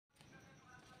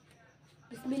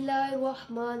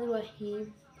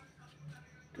Bismillahirrahmanirrahim.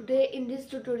 Today in this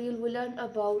tutorial we learn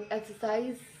about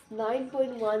exercise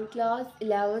 9.1 class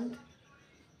 11th.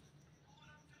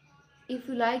 If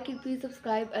you like it, please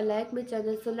subscribe and like my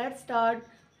channel. So let's start.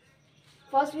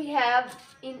 First we have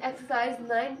in exercise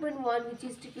 9.1 which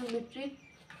is trigonometry.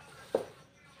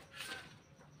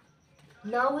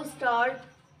 Now we start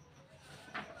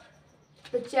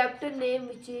the chapter name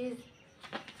which is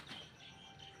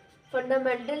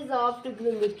fundamentals of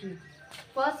trigonometry.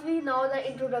 First we know the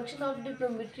introduction of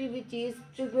trigonometry, which is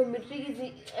trigonometry is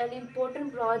an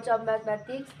important branch of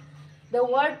mathematics. The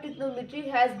word trigonometry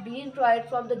has been derived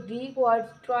from the Greek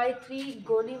words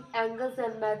trigonim, angles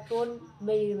and metron,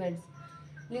 measurements.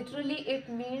 Literally it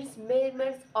means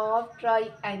measurements of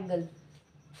triangle.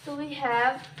 So we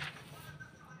have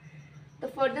the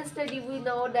further study. We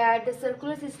know that the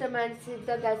circular system and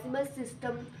the decimal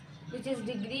system, which is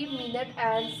degree, minute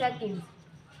and seconds.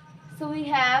 So we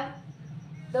have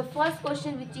the first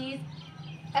question, which is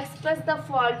express the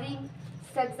following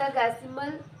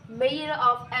sexagesimal measure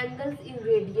of angles in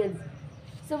radians.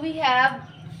 So we have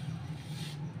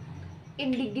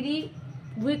in degree,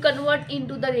 we convert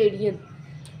into the radian.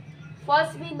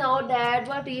 First we know that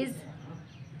what is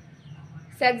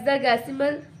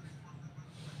sexagesimal.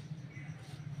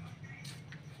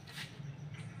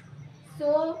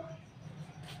 So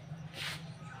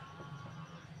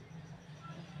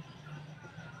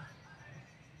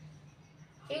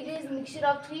it is mixture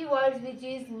of three words, which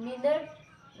is minute,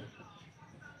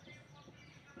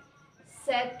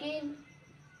 second,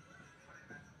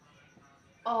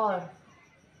 or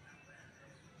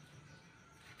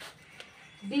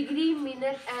degree,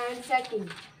 minute and second,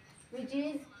 which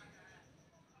is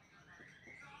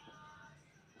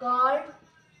called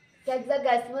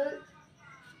sexagesimal.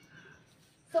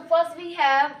 So first we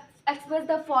have express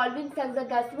the following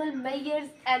sexagesimal measures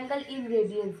angle in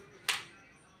radians.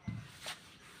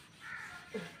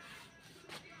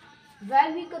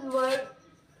 When we convert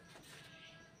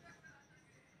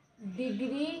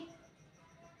degree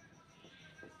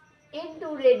into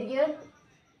radian,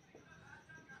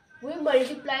 we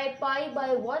multiply pi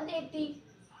by 180,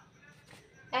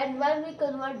 and when we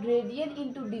convert radian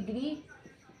into degree,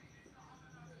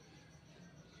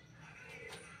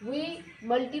 we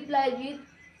multiply with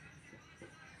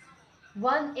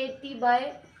 180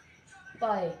 by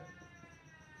pi.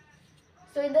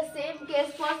 So in the same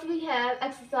case, first we have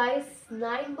exercise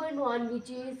 9.1, which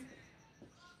is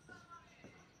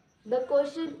the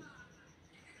question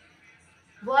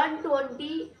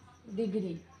 120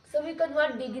 degree. So we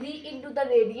convert degree into the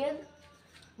radian,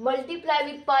 multiply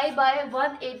with pi by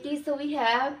 180. So we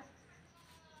have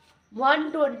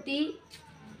 120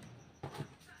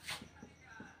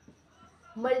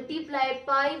 multiply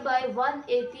pi by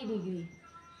 180 degree.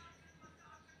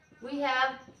 We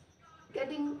have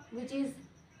getting, which is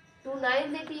 2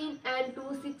 9 18 and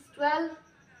 2 6 12,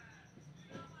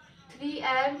 3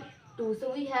 and 2.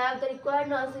 So we have the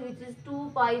required answer, which is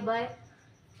 2 pi by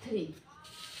 3.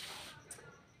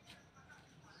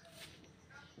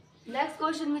 Next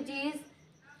question, which is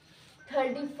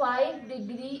 35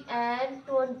 degree and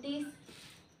 20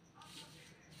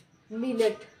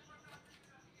 minute.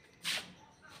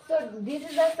 So this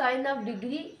is the sign of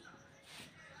degree.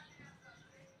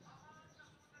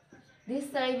 This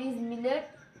sign is minute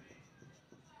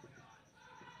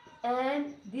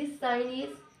and this sign is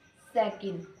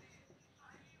second.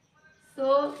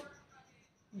 So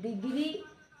degree,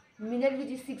 minute which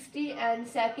is 60 and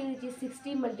second which is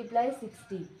 60 multiply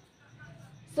 60.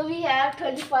 So we have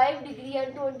 35 degree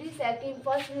and 20 second.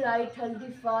 First we write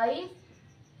 35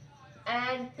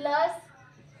 and plus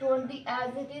 20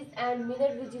 as it is, and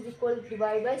minute which is equal to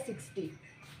divide by 60.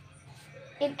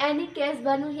 In any case,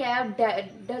 when we have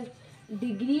the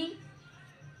degree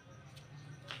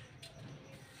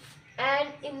and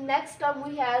in next term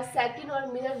we have second or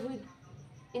minute,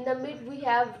 in the mid we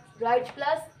have right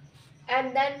plus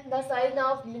and then the sign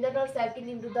of minute or second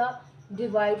into the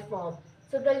divide form.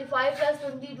 So 25 plus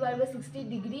 20 divided by 60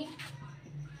 degree.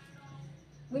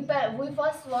 We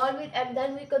first solve it and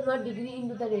then we convert degree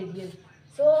into the radian.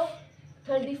 So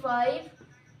 35,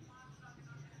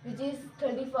 which is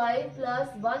 35 plus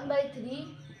 1 by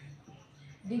 3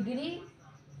 degree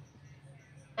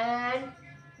and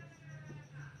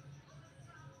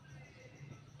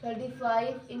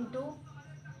 35 into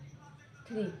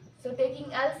 3. So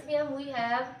taking LCM, we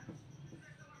have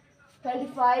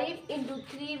 35 into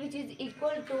 3, which is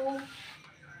equal to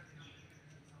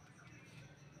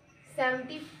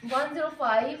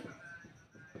 105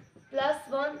 plus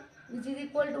 1, which is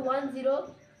equal to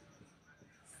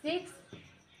 106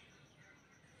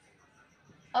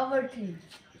 over 3.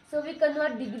 So we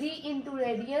convert degree into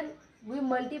radian. We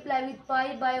multiply with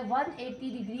pi by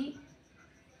 180 degree.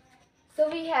 So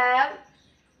we have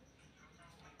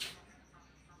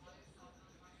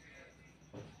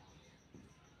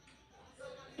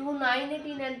 2 9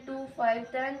 18 and 2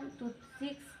 5 10 2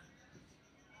 6.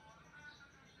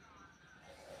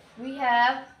 We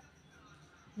have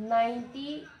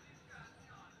 90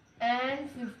 and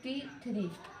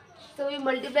 53. So we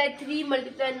multiply 3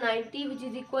 multiply 90, which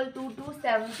is equal to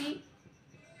 270,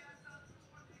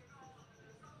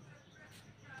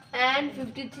 and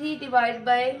 53 divided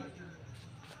by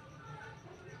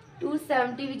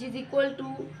 270, which is equal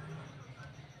to,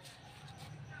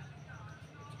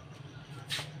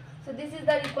 so this is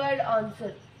the required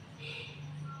answer.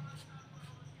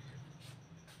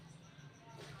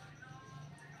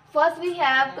 First we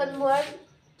have convert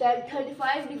that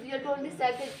 35 degree or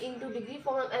 22nd into degree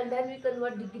form, and then we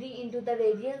convert degree into the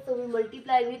radian. So we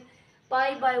multiply with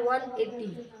pi by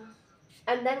 180,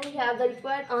 and then we have the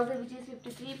required answer, which is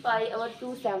 53 pi over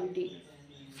 270.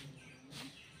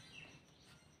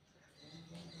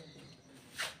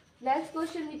 Next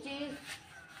question, which is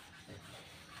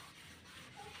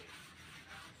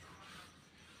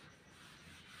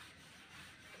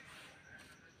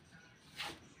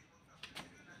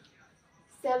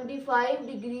 75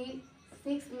 degree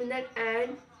 6 minutes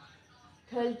and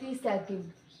 30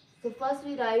 seconds. So first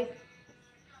we write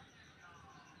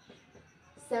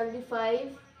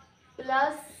 75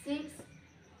 plus 6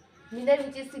 minute,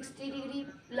 which is 60 degree,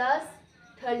 plus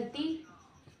 30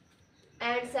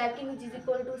 and second, which is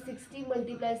equal to 60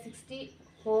 multiply 60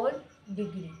 whole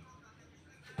degree.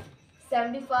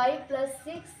 75 plus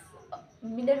 6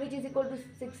 minute, which is equal to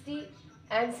 60,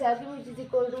 and second, which is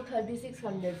equal to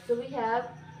 3600. So we have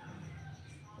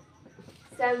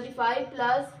 75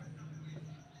 plus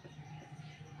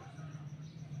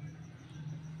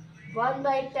 1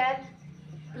 by 10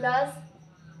 plus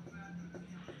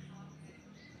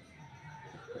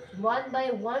 1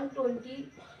 by 120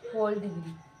 whole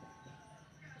degree.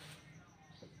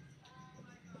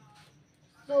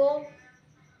 So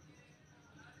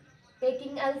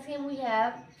taking LCM, we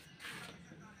have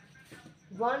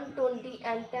 120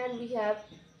 and 10, we have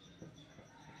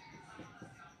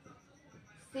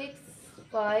 6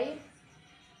 5,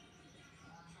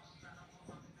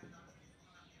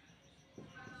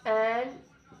 and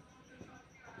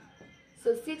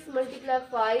so 6 multiply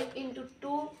 5 into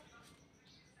 2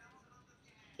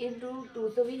 into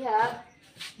 2. So we have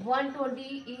 120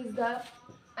 is the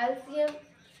LCM.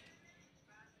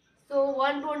 So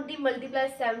 120 multiply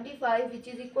 75, which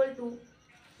is equal to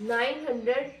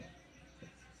 900,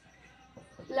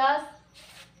 plus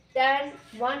 10,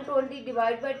 120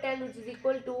 divided by 10, which is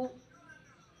equal to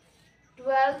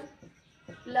 12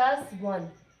 plus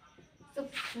 1. So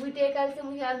we take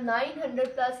LCM, we have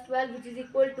 900 plus 12, which is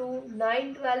equal to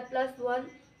 912 plus 1.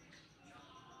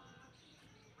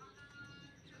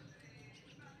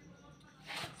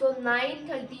 So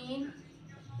 913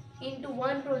 into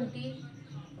 120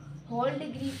 whole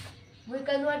degree. We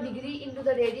convert degree into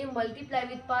the radian, multiply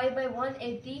with pi by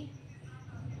 180.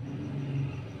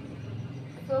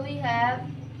 So we have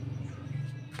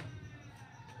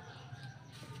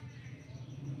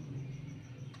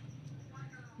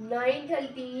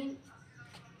 913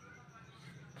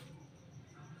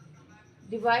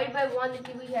 divided by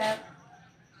 180, we have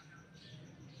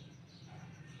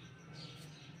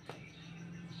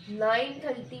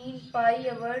 913 pi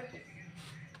over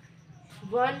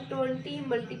 120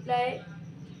 multiply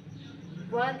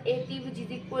 180, which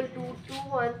is equal to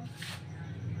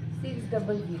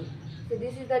 21600. So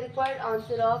this is the required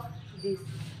answer of this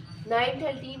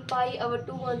 913 pi over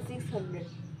 21600.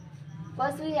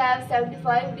 First we have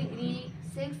 75 degree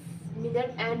 6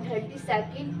 minute and 30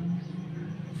 second.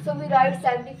 So we write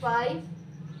 75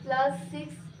 plus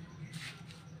 6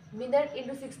 minute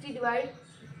into 60 divide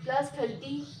plus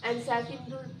 30 and second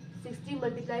into 60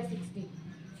 multiply 60.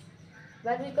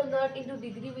 When we convert into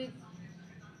degree, we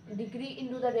degree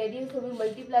into the radian, so we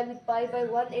multiply with pi by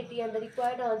 180, and the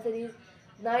required answer is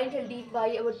 930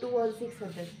 pi over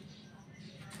 21600.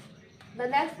 The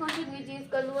next question, which is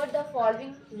convert the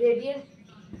following radian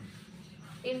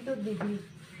into degree.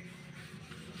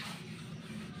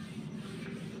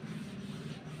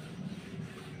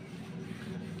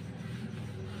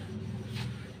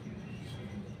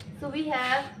 So we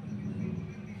have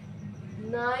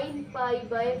 9 pi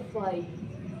by 5.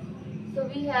 So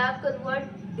we have convert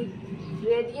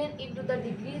radian into the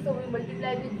degree. So we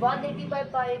multiply with 180 by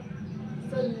pi.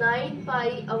 So 9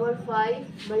 pi over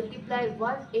 5 multiply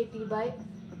 180 by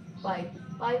pi.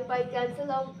 Pi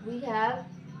cancel out. We have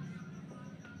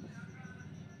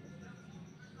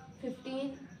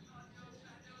 15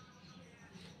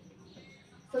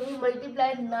 So we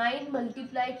multiply 9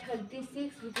 multiply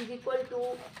 36, which is equal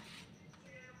to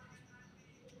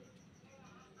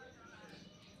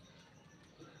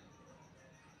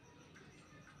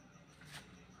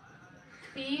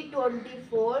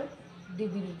 324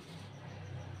 degree.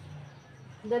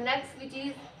 The next, which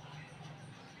is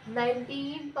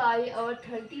 19 pi over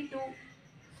 32.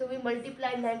 So we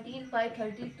multiply 19 pi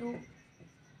 32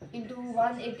 into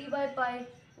 180 by pi.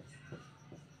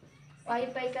 Pi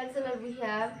cancel, and we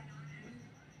have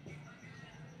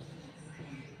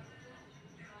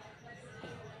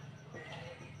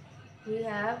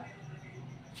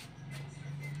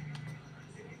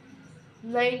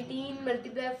 19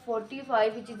 multiply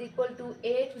 45, which is equal to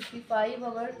 855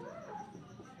 over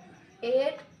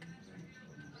 8,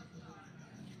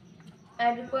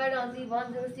 and required answer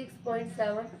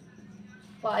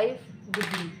 106.75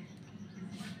 degree.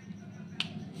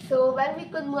 So when we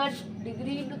convert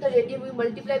degree into the radian, we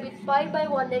multiply with pi by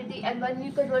 180, and when we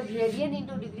convert radian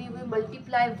into degree, we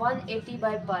multiply 180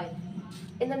 by pi.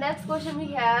 In the next question,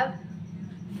 we have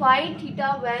find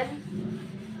theta when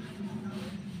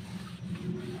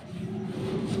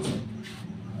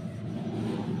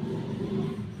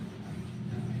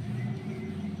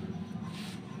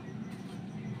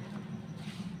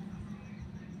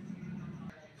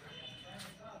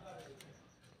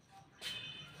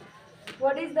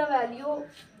what is the value?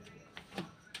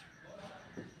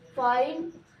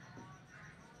 Find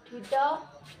theta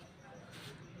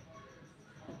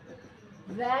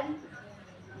when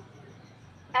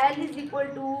L is equal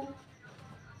to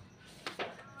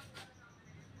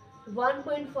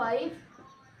 1.5,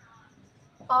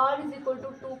 R is equal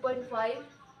to 2.5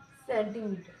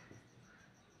 centimeter.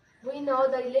 We know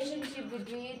the relationship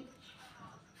between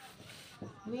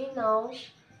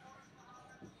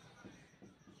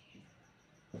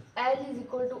L is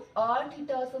equal to R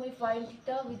theta, so we find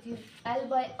theta, which is L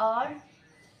by R.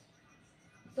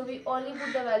 So we only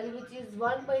put the value, which is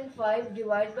 1.5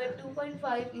 divided by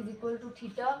 2.5 is equal to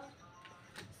theta.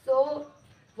 So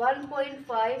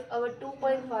 1.5 over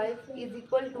 2.5 is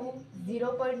equal to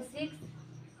 0.6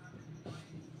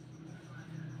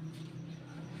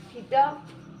 theta.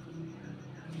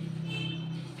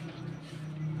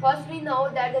 First, we know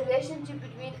that the relationship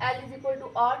between L is equal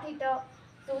to R theta.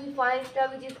 So we find theta,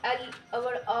 which is L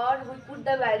over R. We put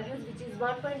the values, which is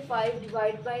 1.5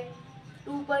 divided by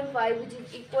 2.5, which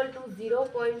is equal to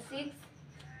 0.6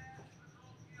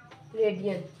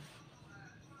 radian.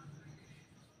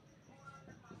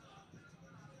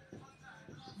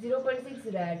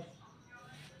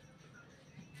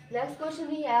 Next question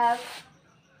we have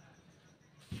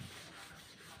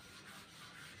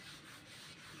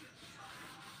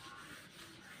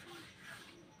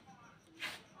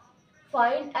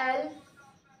find L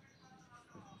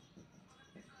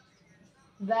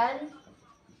when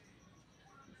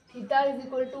theta is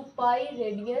equal to pi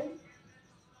radian,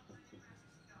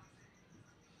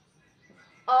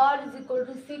 R is equal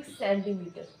to 6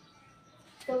 centimeter.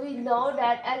 So we know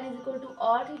that L is equal to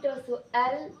R theta, so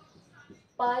L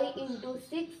pi into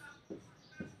 6.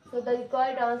 So the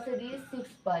required answer is 6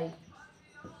 pi.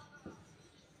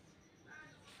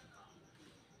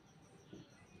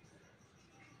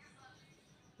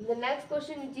 The next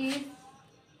question, which is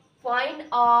find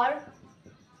R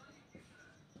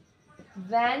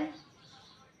when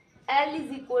L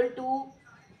is equal to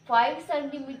 5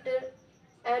 centimeter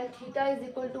and theta is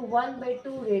equal to 1 by 2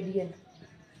 radian.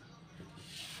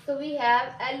 So we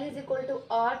have L is equal to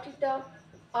R theta,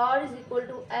 R is equal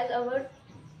to L over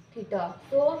theta.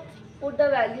 So put the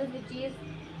values, which is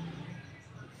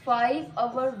 5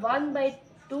 over 1 by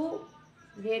 2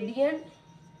 radian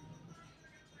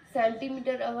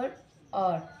centimeter over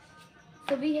R.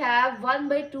 So we have 1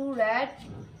 by 2 rad,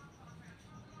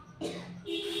 5,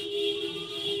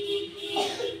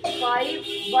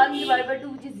 1 divided by 2,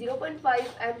 which is 0.5,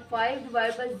 and 5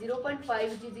 divided by 0.5,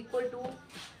 which is equal to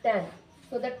 10.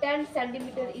 So the 10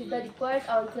 centimeter is the required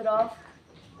answer of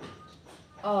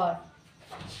R.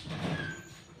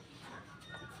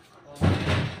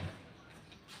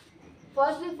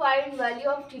 First, we find value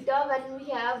of theta when we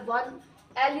have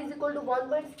L is equal to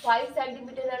 1.5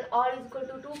 centimeter and R is equal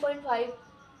to 2.5.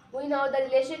 We know the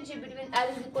relationship between L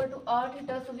is equal to R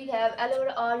theta, so we have L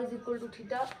over R is equal to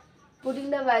theta. Putting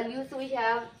the value, so we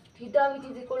have theta, which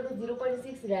is equal to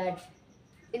 0.6 rad.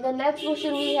 In the next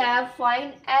question, we have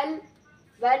find L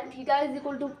when theta is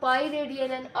equal to pi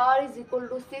radian and R is equal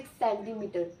to 6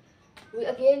 centimeter. We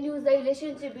again use the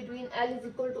relationship between L is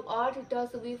equal to R theta,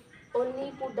 so we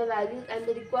only put the values, and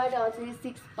the required answer is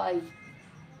 6 pi.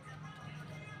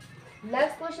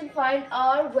 Next question, find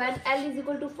R when L is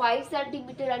equal to 5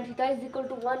 centimeter and theta is equal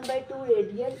to 1 by 2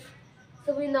 radian.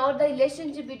 So we know the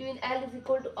relationship between L is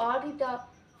equal to R theta,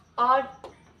 R,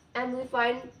 and we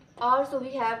find R. So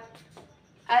we have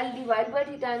L divided by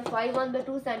theta and phi 1 by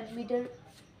 2 centimeter.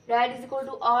 Rad is equal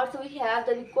to R. So we have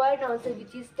the required answer,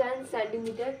 which is 10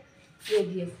 centimeter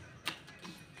radius.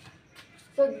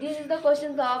 So this is the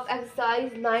questions of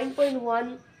exercise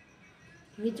 9.1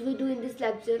 which we do in this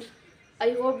lecture.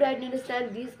 I hope that you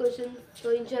understand these questions.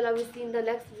 So inshallah we see in the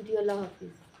next video. Allah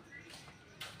Hafiz.